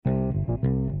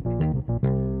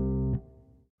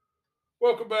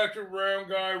Welcome back to Round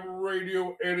Guy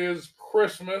Radio. It is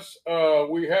Christmas.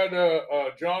 We had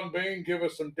John Bain give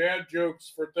us some dad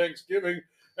jokes for Thanksgiving,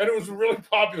 and it was a really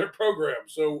popular program.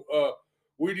 So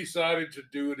we decided to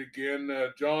do it again.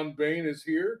 John Bain is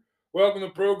here. Welcome to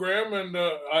the program, and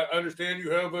I understand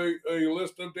you have a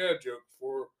list of dad jokes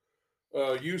for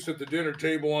use at the dinner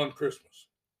table on Christmas.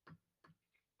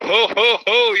 Ho, ho,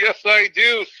 ho. Yes, I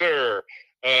do, sir.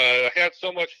 I had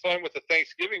so much fun with the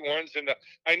Thanksgiving ones, and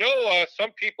I know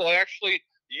some people actually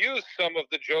use some of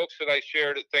the jokes that I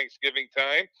shared at Thanksgiving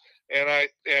time,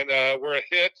 and were a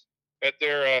hit at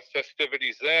their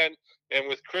festivities then. And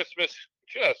with Christmas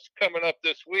just coming up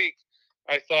this week,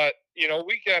 I thought,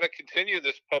 we got to continue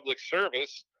this public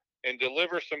service and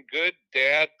deliver some good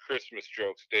dad Christmas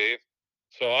jokes, Dave.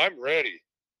 So I'm ready.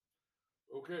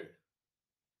 Okay.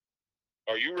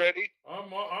 Are you ready?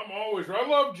 I'm always. I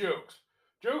love jokes.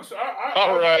 Jokes.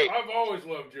 All right. I've always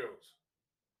loved jokes.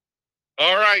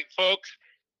 All right, folks.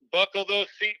 Buckle those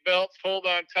seatbelts, hold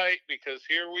on tight, because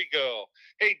here we go.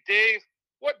 Hey, Dave,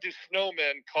 what do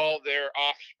snowmen call their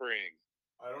offspring?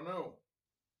 I don't know.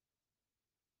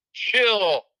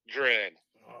 Children.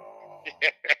 Oh,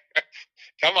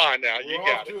 Come on now, we're you off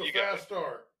got it. to a You got fast it.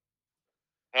 start.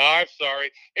 Oh, I'm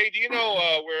sorry. Hey, do you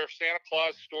know where Santa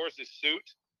Claus stores his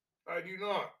suit? I do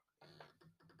not.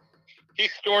 He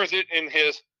stores it in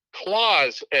his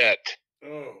closet.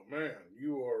 Oh man,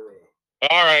 you are.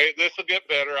 All right, this will get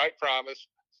better, I promise.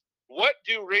 What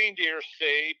do reindeer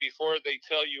say before they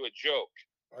tell you a joke?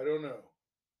 I don't know.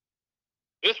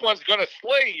 This one's going to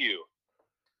slay you.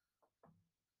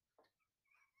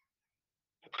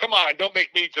 Come on, don't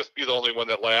make me just be the only one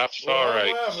that laughs. Well, all I'm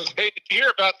right. laughing. Hey, did you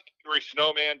hear about the angry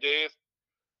snowman, Dave?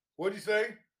 What'd you say?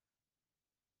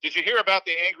 Did you hear about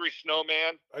the angry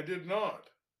snowman? I did not.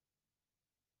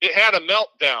 It had a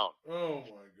meltdown. Oh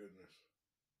my goodness.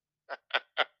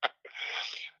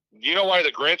 Do you know why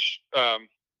the Grinch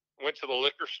went to the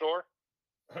liquor store?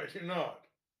 I do not.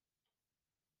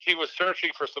 He was searching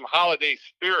for some holiday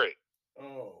spirit.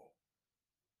 Oh.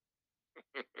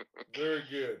 Very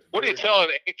good. What do you tell an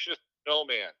anxious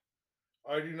snowman?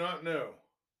 I do not know.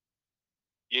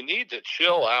 You need to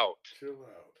chill out. Chill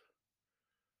out.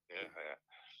 Yeah.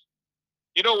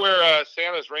 You know where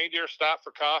Santa's reindeer stop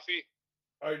for coffee?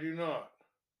 I do not.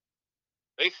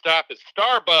 They stop at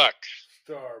Starbucks.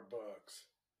 Starbucks.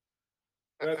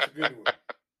 That's a good one.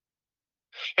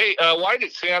 Hey, why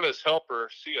did Santa's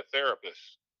helper see a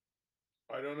therapist?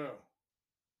 I don't know.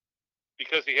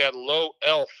 Because he had low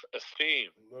elf esteem.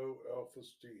 Low elf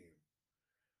esteem.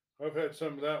 I've had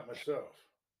some of that myself.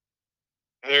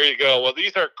 There you go. Well,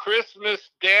 these are Christmas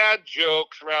dad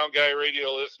jokes, Round Guy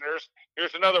Radio listeners.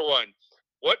 Here's another one.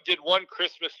 What did one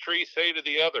Christmas tree say to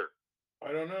the other?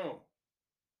 I don't know.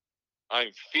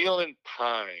 I'm feeling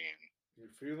pine. You're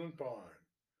feeling fine.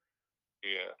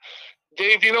 Yeah.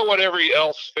 Dave, do you know what every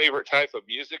elf's favorite type of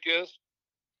music is?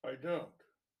 I don't.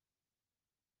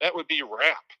 That would be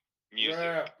rap music.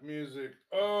 Rap music.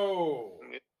 Oh.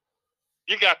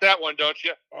 You got that one, don't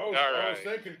you? I was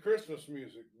thinking Christmas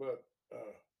music, but...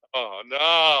 oh,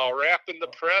 no. Wrapping the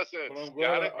presents. But I'm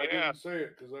glad I didn't say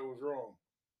it because I was wrong.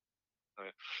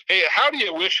 Hey, how do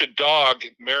you wish a dog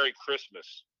Merry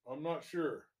Christmas? I'm not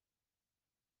sure.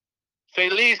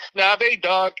 Feliz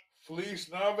Navidad. Feliz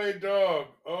Navidad.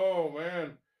 Oh,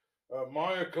 man.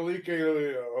 Maya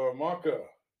Kalike Maka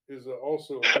is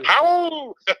also...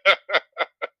 Ow!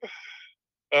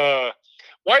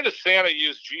 Why does Santa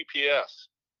use GPS?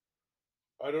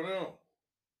 I don't know.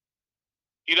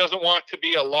 He doesn't want to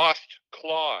be a lost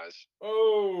Claus.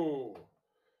 Oh,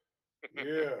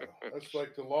 yeah. That's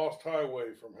like the Lost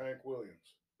Highway from Hank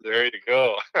Williams. There you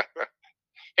go.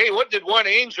 Hey, what did one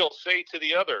angel say to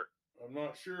the other? I'm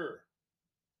not sure.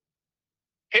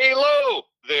 Halo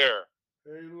there.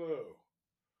 Halo.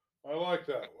 I like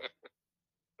that one.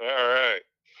 All right.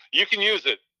 You can use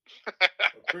it.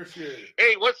 Appreciate it.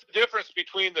 Hey, what's the difference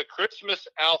between the Christmas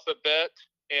alphabet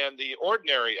and the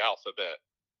ordinary alphabet?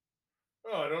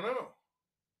 Oh, I don't know.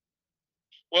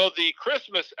 Well, the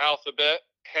Christmas alphabet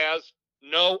has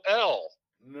no L.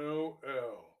 No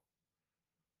L.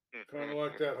 Kind of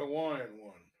like that Hawaiian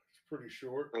one. It's pretty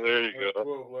short. There you go.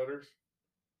 12 letters.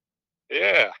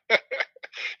 Yeah.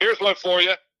 Here's one for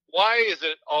you. Why is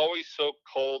it always so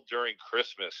cold during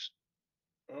Christmas?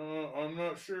 I'm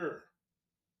not sure.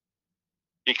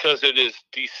 Because it is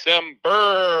December.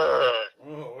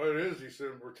 Oh, it is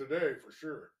December today for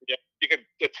sure. Yeah, you can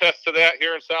attest to that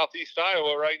here in Southeast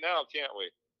Iowa right now, can't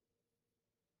we?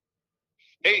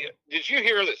 Hey, did you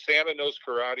hear that Santa knows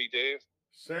karate, Dave?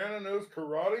 Santa knows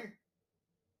karate?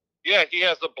 Yeah, he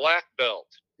has a black belt.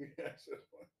 He has a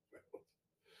black belt.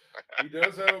 He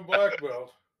does have a black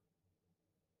belt.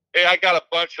 Hey, I got a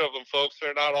bunch of them, folks.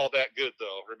 They're not all that good,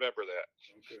 though. Remember that.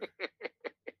 Okay.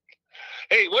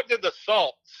 Hey, what did the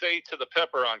salt say to the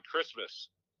pepper on Christmas?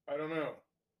 I don't know.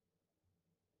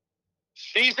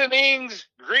 Seasonings,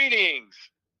 greetings.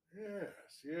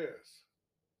 Yes.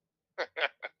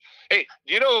 Hey,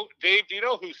 do you know, Dave, do you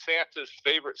know who Santa's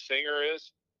favorite singer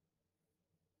is?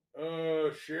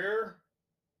 Cher?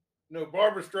 No,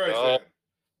 Barbara Streisand.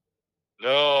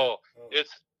 No,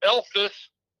 it's Elvis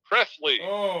Presley.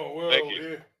 Oh, well, Thank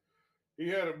you. He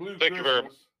had a blue Thank Christmas. you very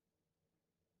much.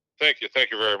 Thank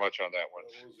you very much on that one.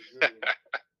 That was a good one.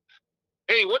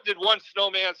 Hey, what did one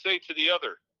snowman say to the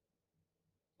other?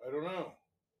 I don't know.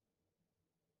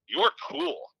 You're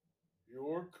cool.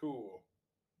 You're cool.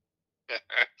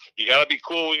 You got to be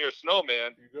cool when you're a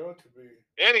snowman. You got to be.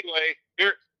 Anyway,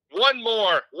 here, one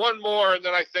more, and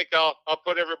then I think I'll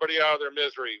put everybody out of their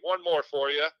misery. One more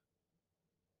for you.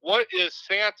 What is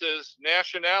Santa's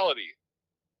nationality?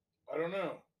 I don't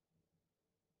know.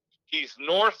 He's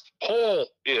North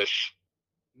Pole-ish.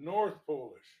 North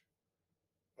Polish.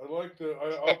 I've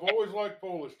always liked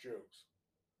Polish jokes.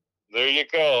 There you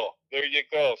go.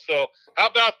 So how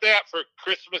about that for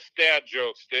Christmas dad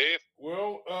jokes, Dave?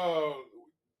 Well,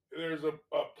 there's a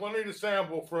plenty to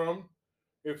sample from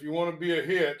if you want to be a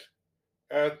hit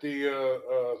at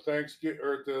the Thanksgiving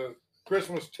or at the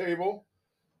Christmas table.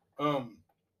 And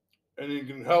you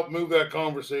can help move that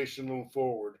conversation a little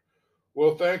forward.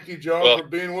 Well, thank you, John, for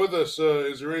being with us.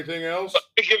 Is there anything else? Let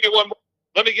me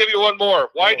give you one more.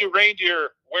 Why do reindeer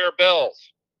wear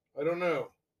bells? I don't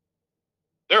know.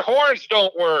 Their horns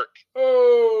don't work.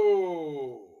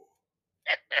 Oh.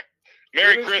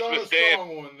 Merry Christmas, Dave.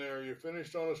 You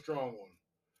finished on a strong one.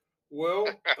 Well,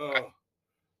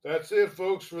 that's it,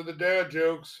 folks, for the dad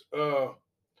jokes.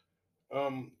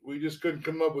 We just couldn't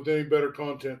come up with any better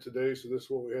content today, so this is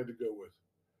what we had to go with.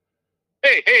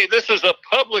 Hey, this is a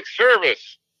public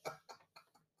service.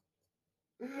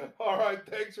 All right,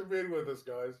 thanks for being with us,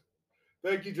 guys.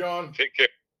 Thank you, John. Take care.